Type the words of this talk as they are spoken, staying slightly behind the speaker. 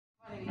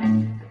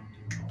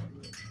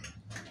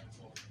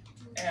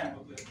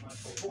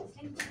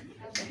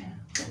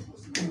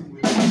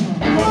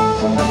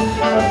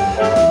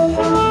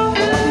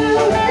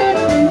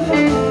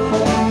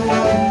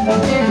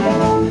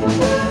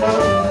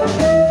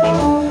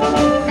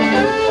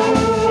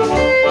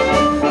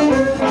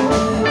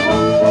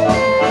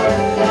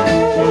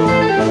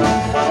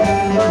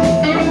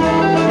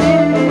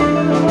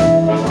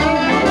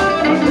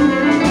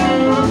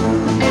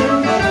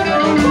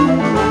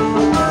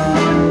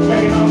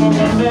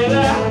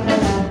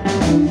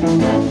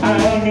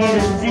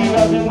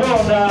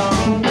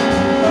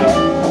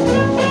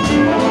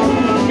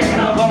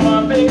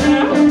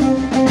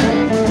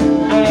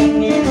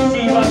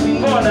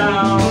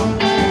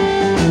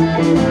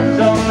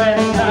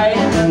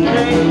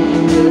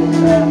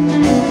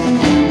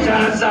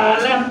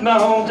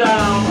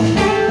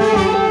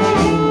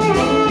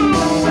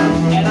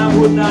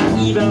Would not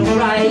even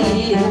write,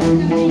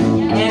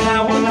 and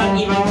I would not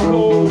even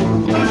call.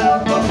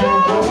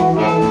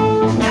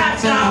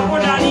 That's I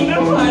would not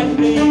even write,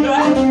 baby,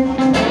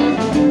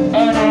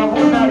 and I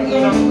would not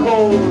even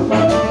call.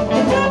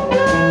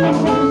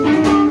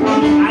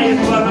 I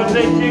just wanna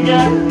let you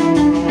get.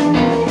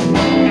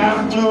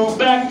 I'm through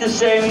back the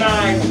same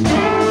night.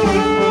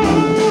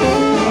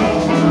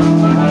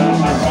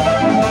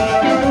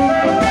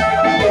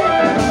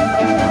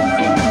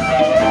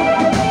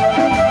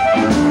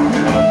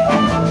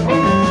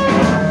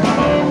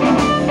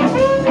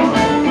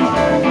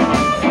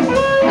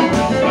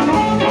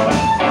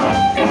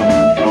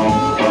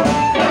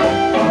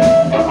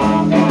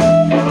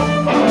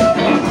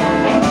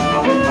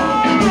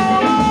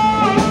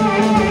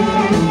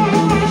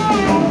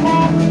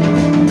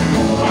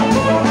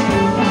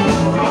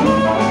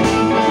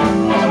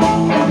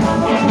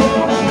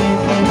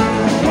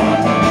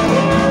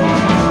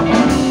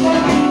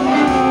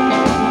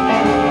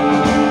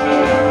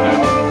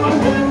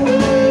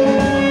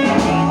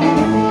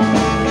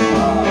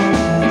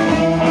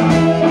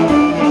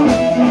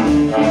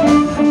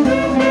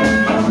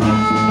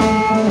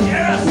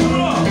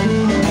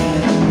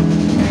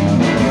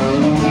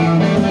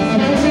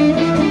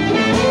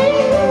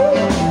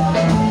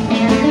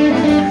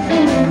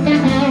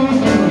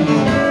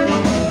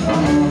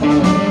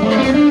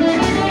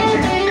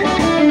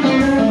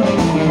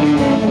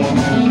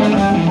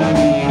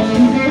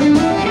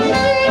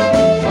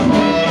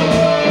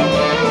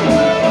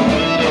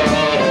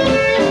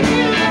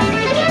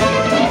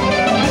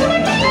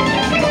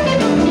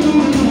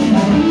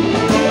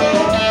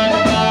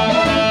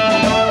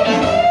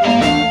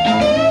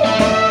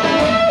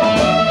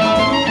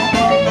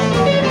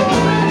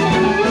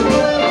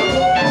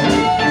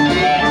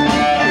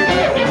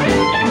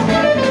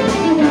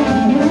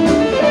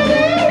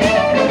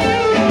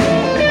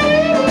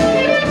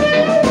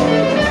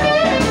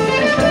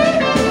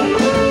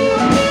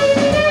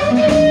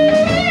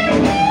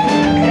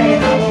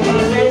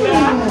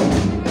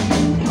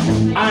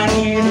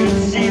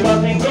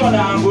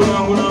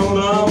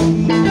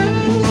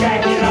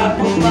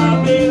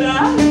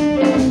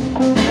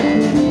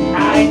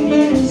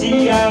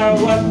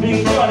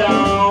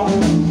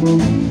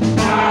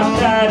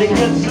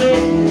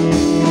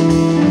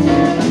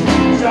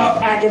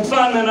 I can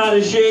find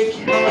another shake.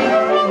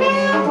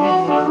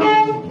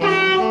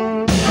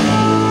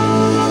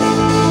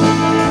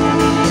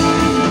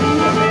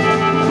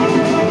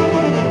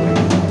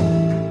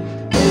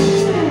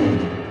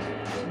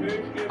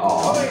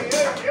 Ja,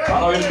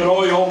 han har ju ett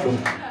bra jobb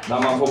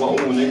när man får vara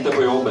onykter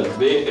på jobbet.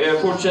 Vi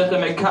fortsätter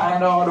med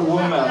Kind of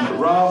Woman,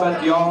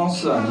 Robert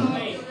Johnson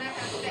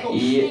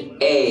i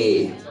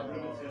A.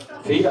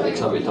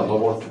 Felix har vi tappat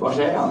bort. Var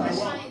är han?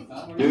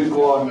 Du är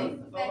kvar,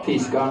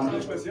 fiskaren.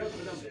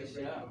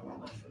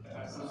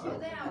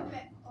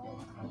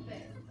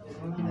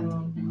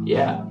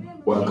 Yeah,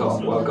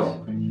 welcome, welcome.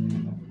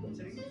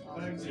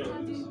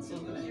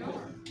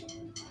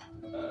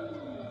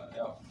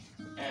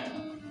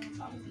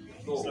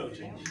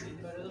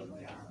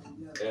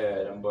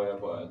 Den börjar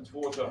på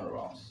 2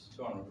 turnarounds.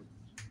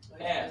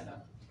 En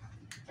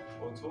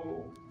och 2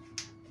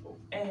 och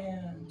 1,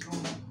 2,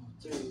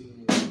 3.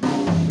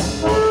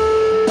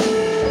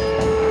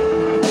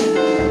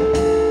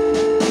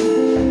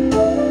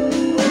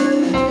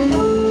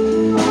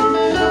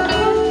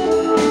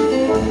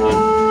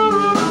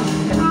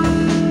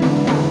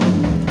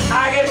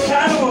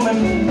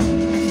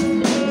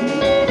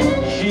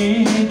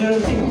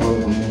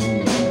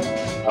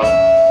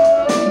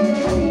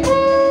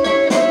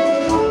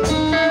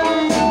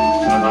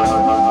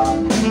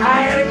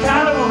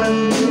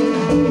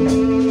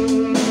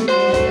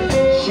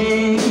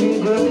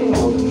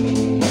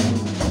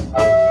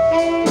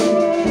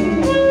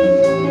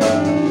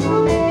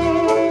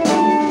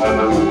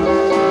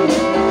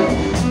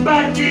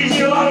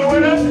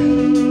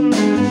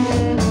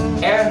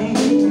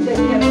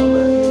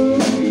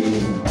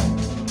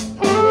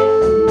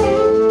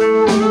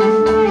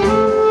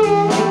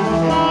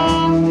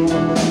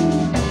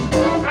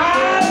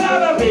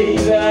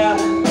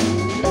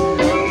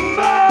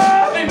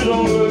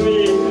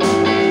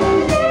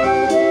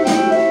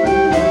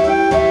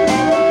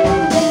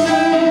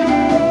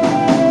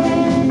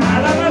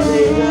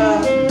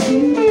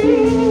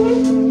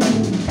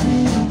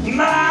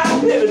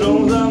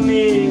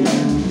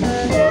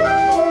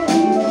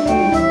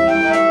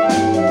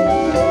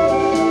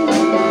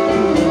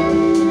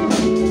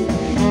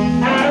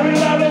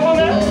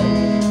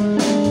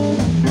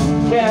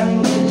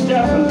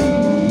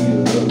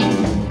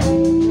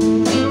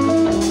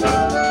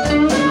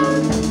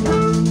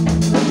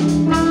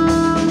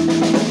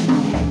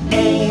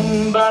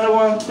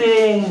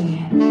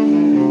 thing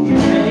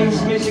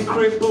makes me see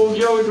crippled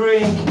Joe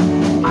drink.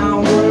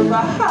 I'm worried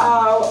about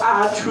how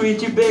I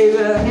treat you, baby.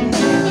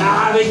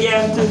 I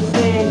began to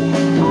think,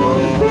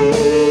 oh,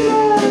 baby,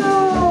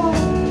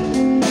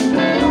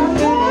 I don't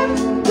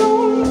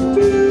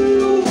feel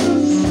the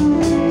same.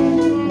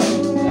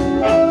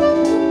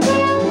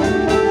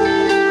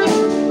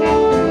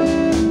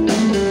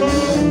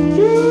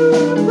 You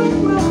break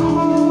my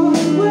heart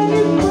when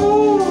you go.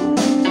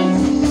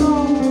 It's so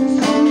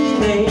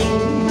pain.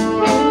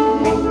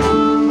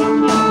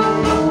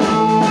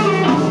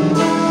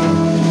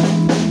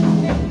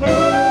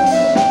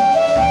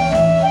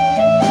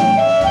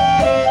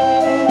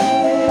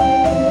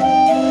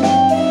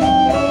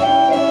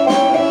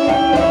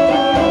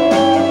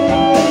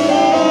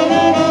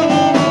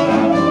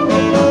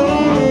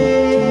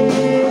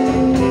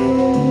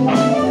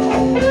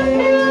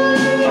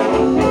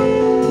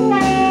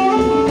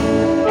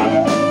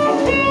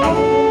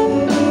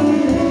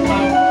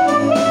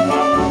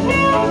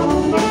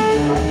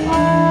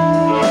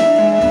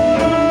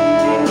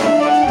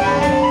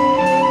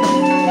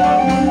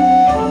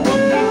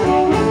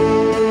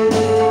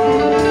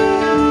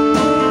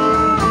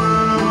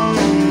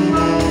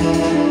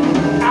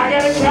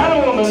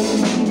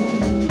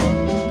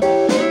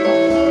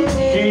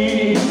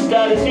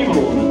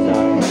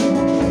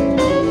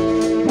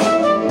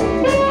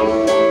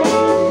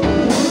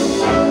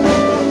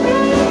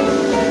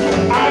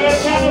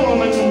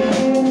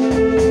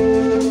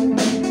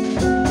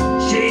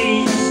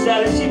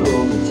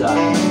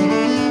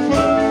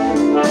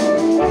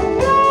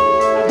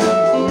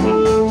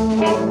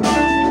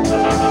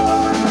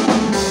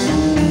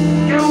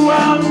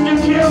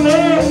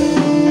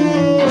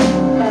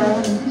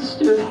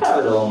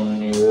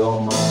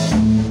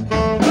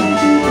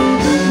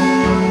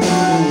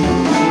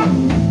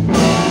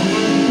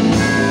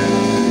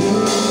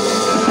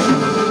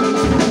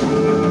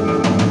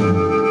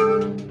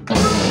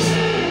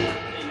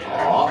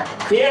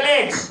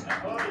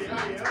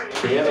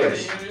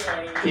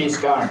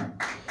 Fiskaren.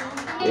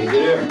 Det är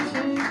grymt.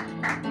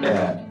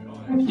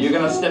 You're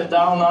gonna step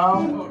down now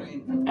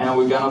and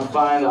we're gonna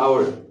find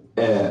our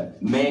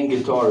main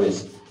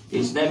guitarist.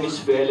 His name is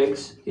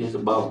Felix. He's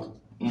about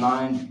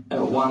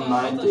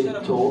 190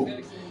 tall.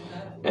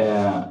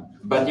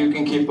 But you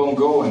can keep on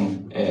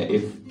going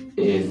if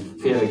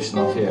Felix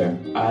not here.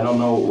 I don't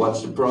know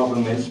what the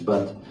problem is,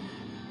 but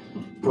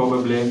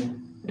probably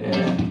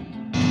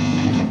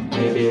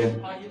maybe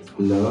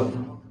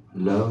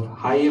love,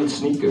 high-heel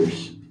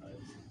sneakers.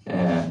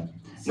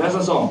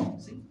 Nästa sång.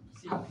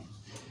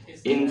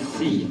 In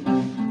C.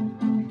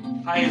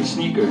 High-heel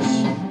sneakers.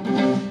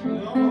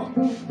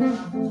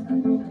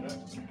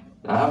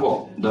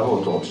 Det var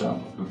ett tag sedan.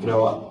 Vi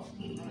prövar.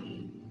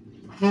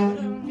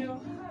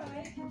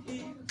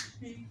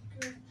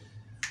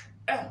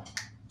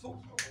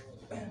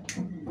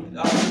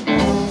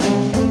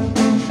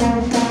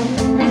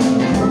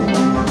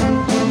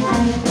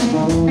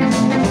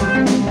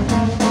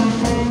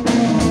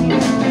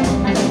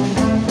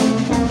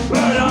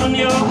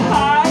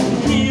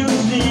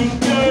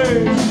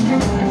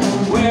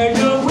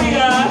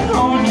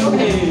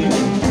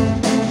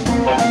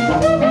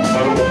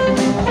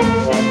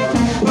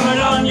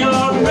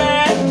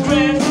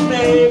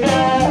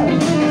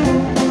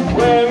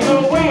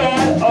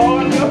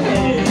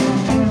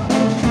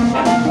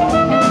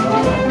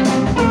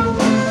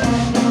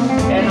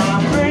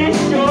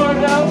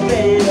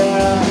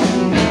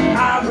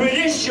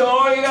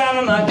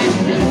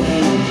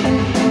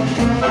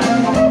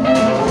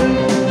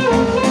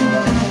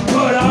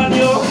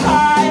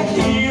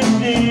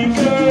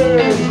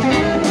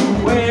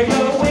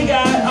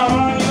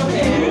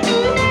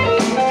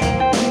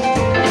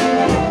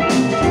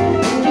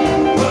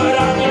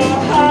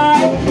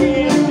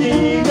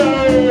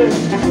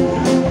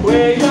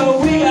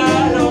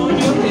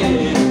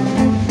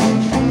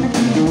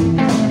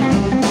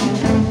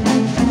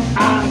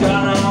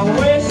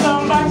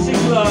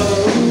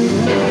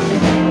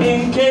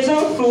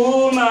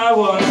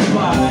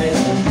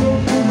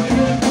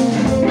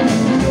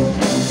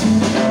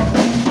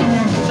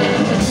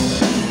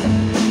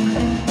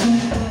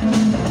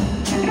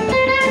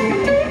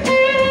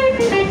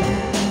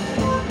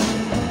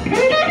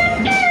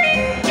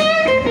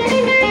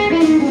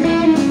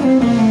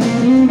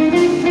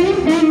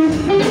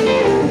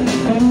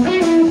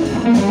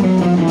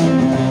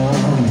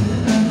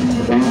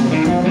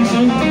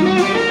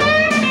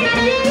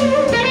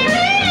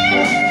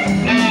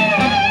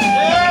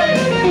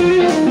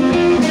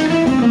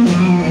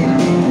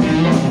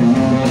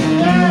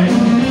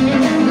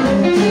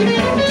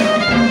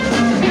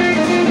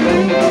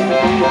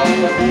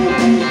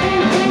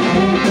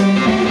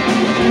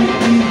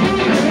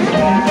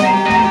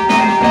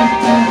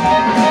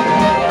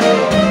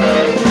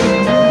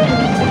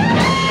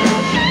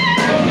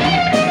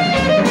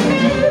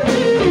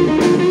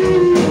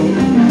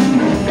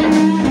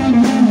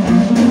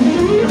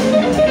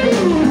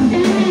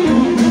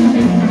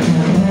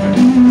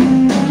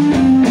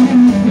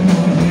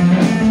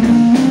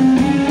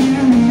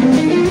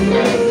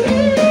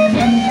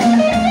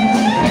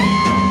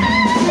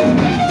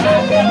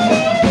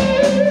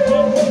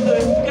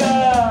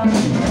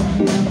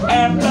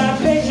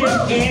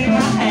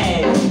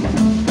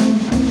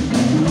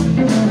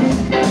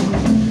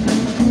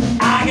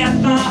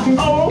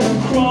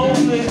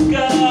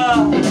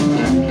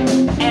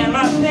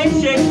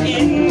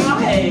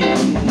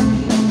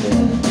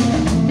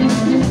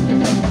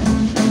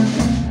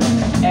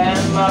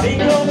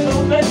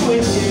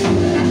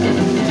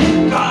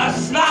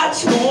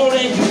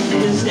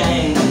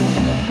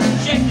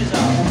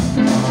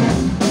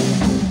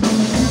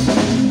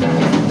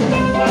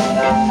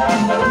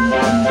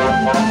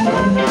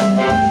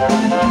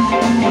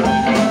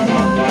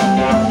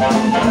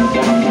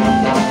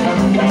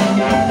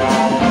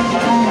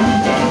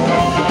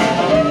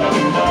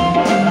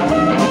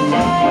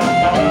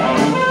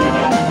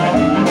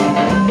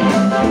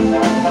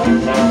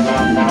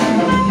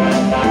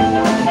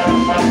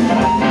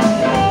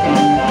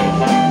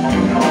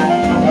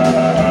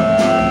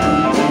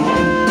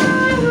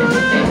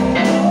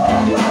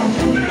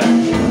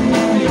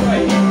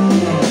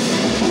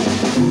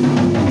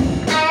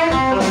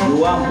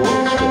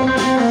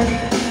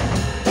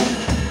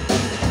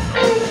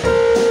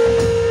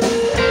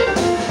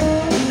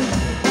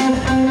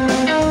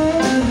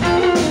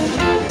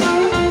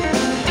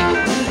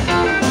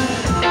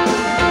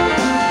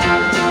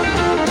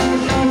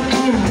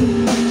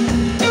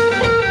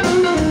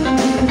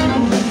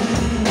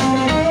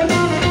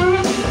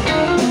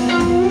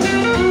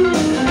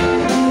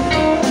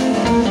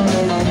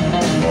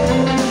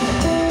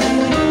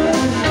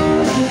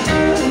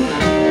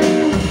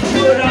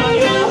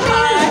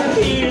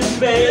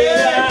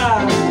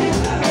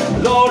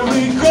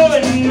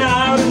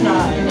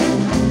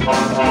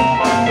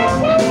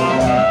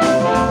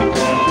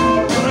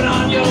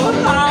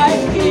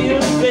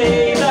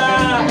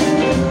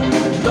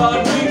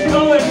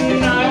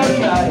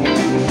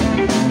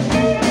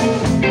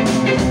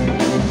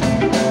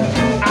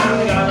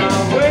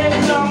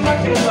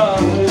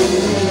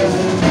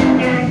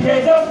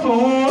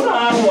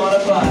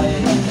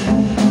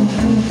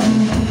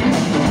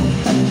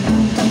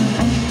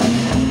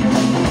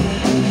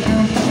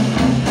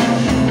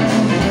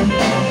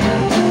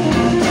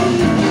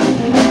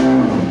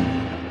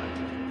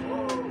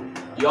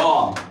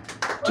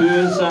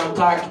 Tusen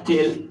tack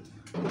till...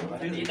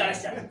 Vänta,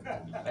 gitarristen.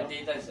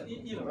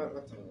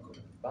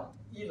 Va?